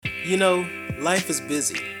You know, life is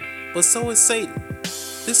busy, but so is Satan.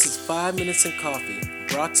 This is 5 Minutes in Coffee,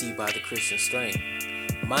 brought to you by the Christian Strain.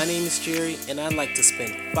 My name is Jerry, and I'd like to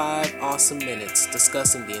spend 5 awesome minutes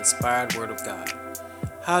discussing the inspired Word of God.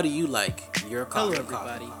 How do you like your coffee? Hello,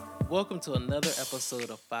 everybody. Welcome to another episode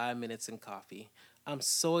of 5 Minutes in Coffee. I'm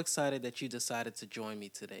so excited that you decided to join me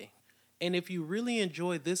today. And if you really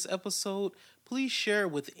enjoyed this episode, please share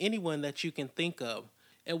it with anyone that you can think of.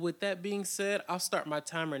 And with that being said, I'll start my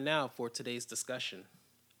timer now for today's discussion.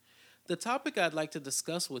 The topic I'd like to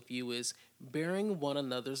discuss with you is bearing one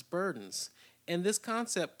another's burdens. And this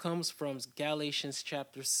concept comes from Galatians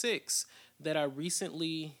chapter 6 that I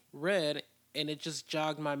recently read, and it just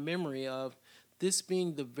jogged my memory of this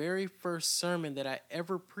being the very first sermon that I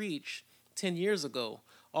ever preached 10 years ago.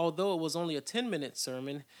 Although it was only a 10-minute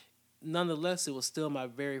sermon, nonetheless, it was still my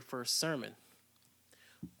very first sermon.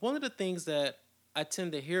 One of the things that I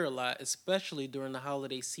tend to hear a lot, especially during the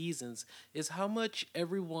holiday seasons, is how much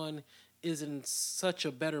everyone is in such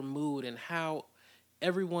a better mood and how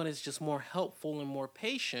everyone is just more helpful and more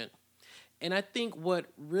patient. And I think what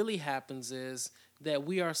really happens is that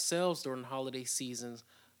we ourselves during holiday seasons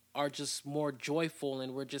are just more joyful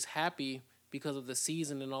and we're just happy because of the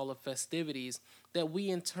season and all the festivities that we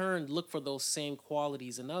in turn look for those same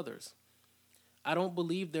qualities in others. I don't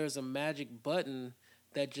believe there's a magic button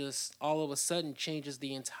that just all of a sudden changes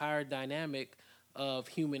the entire dynamic of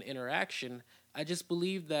human interaction. I just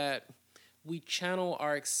believe that we channel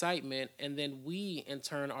our excitement and then we in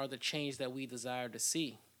turn are the change that we desire to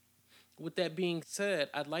see. With that being said,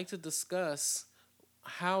 I'd like to discuss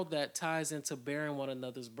how that ties into bearing one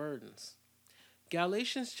another's burdens.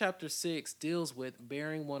 Galatians chapter 6 deals with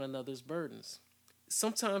bearing one another's burdens.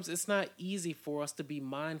 Sometimes it's not easy for us to be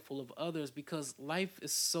mindful of others because life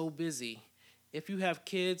is so busy. If you have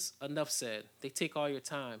kids, enough said. They take all your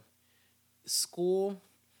time. School,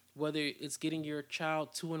 whether it's getting your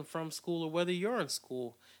child to and from school or whether you're in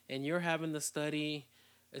school and you're having to study,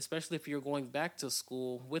 especially if you're going back to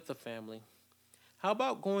school with the family. How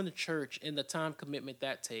about going to church and the time commitment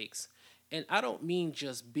that takes? And I don't mean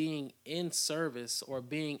just being in service or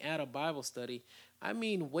being at a Bible study. I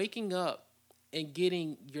mean waking up and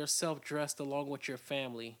getting yourself dressed along with your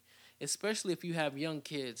family, especially if you have young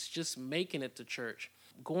kids, just making it to church,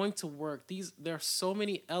 going to work. There are so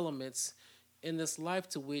many elements in this life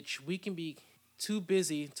to which we can be too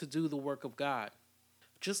busy to do the work of God.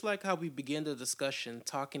 Just like how we begin the discussion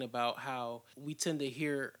talking about how we tend to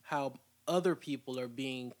hear how other people are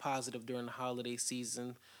being positive during the holiday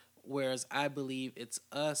season, whereas I believe it's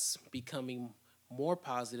us becoming more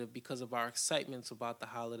positive because of our excitements about the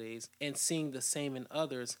holidays and seeing the same in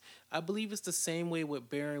others. I believe it's the same way with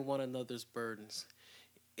bearing one another's burdens.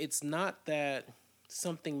 It's not that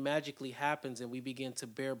something magically happens and we begin to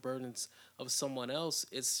bear burdens of someone else.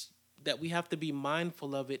 It's that we have to be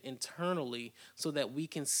mindful of it internally so that we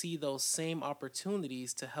can see those same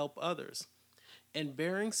opportunities to help others. And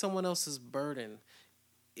bearing someone else's burden,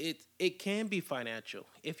 it can be financial.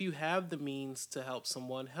 If you have the means to help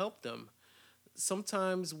someone, help them.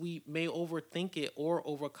 Sometimes we may overthink it or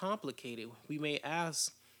overcomplicate it. We may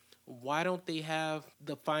ask, why don't they have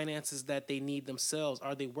the finances that they need themselves?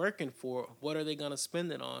 Are they working for it? What are they going to spend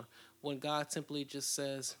it on? When God simply just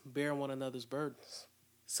says, bear one another's burdens.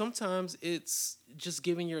 Sometimes it's just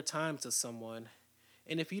giving your time to someone.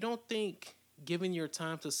 And if you don't think giving your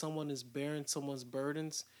time to someone is bearing someone's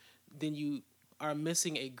burdens, then you are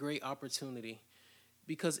missing a great opportunity.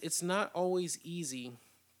 Because it's not always easy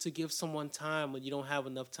to give someone time when you don't have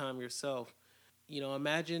enough time yourself.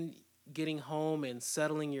 Imagine getting home and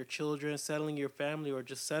settling your children, settling your family, or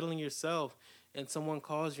just settling yourself, and someone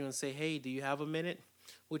calls you and say, hey, do you have a minute?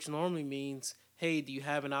 Which normally means, hey, do you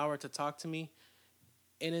have an hour to talk to me?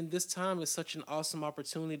 And in this time, it's such an awesome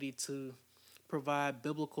opportunity to provide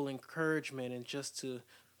biblical encouragement and just to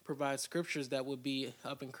provide scriptures that would be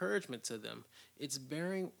of encouragement to them. It's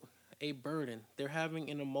bearing a burden. They're having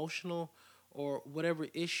an emotional or whatever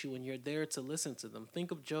issue, and you're there to listen to them.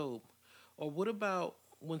 Think of Job. Or what about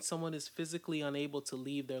when someone is physically unable to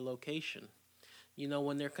leave their location?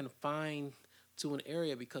 When they're confined to an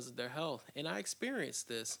area because of their health. And I experienced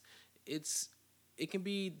this. It can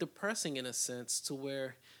be depressing in a sense to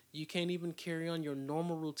where you can't even carry on your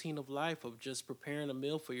normal routine of life of just preparing a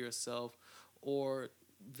meal for yourself or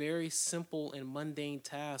very simple and mundane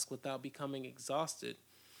tasks without becoming exhausted.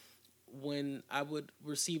 When I would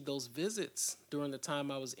receive those visits during the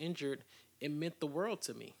time I was injured, it meant the world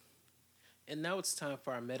to me. And now it's time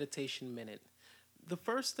for our meditation minute. The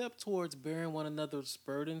first step towards bearing one another's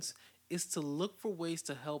burdens is to look for ways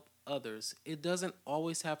to help others. It doesn't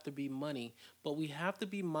always have to be money, but we have to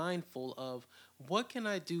be mindful of what can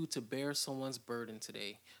I do to bear someone's burden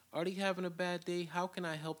today? Are they having a bad day? How can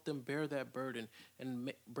I help them bear that burden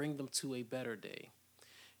and bring them to a better day?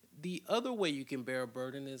 The other way you can bear a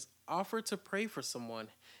burden is offer to pray for someone.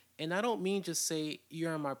 And I don't mean just say,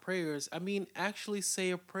 you're in my prayers. I mean actually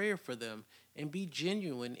say a prayer for them and be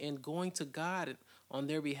genuine in going to God on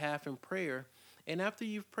their behalf in prayer. And after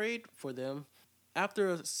you've prayed for them,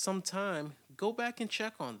 after some time, go back and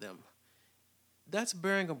check on them. That's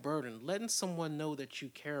bearing a burden, letting someone know that you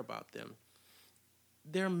care about them.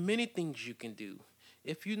 There are many things you can do.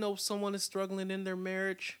 If you know someone is struggling in their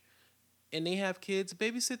marriage and they have kids,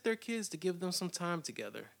 babysit their kids to give them some time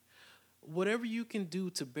together. Whatever you can do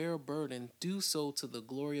to bear a burden, do so to the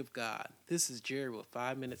glory of God. This is Jerry with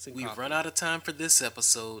 5 Minutes in Coffee. We've run out of time for this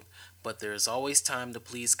episode, but there is always time to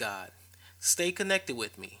please God. Stay connected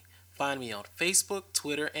with me. Find me on Facebook,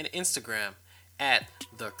 Twitter, and Instagram at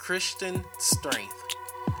The Christian Strength.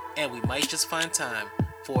 And we might just find time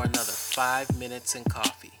for another 5 Minutes in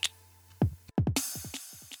Coffee.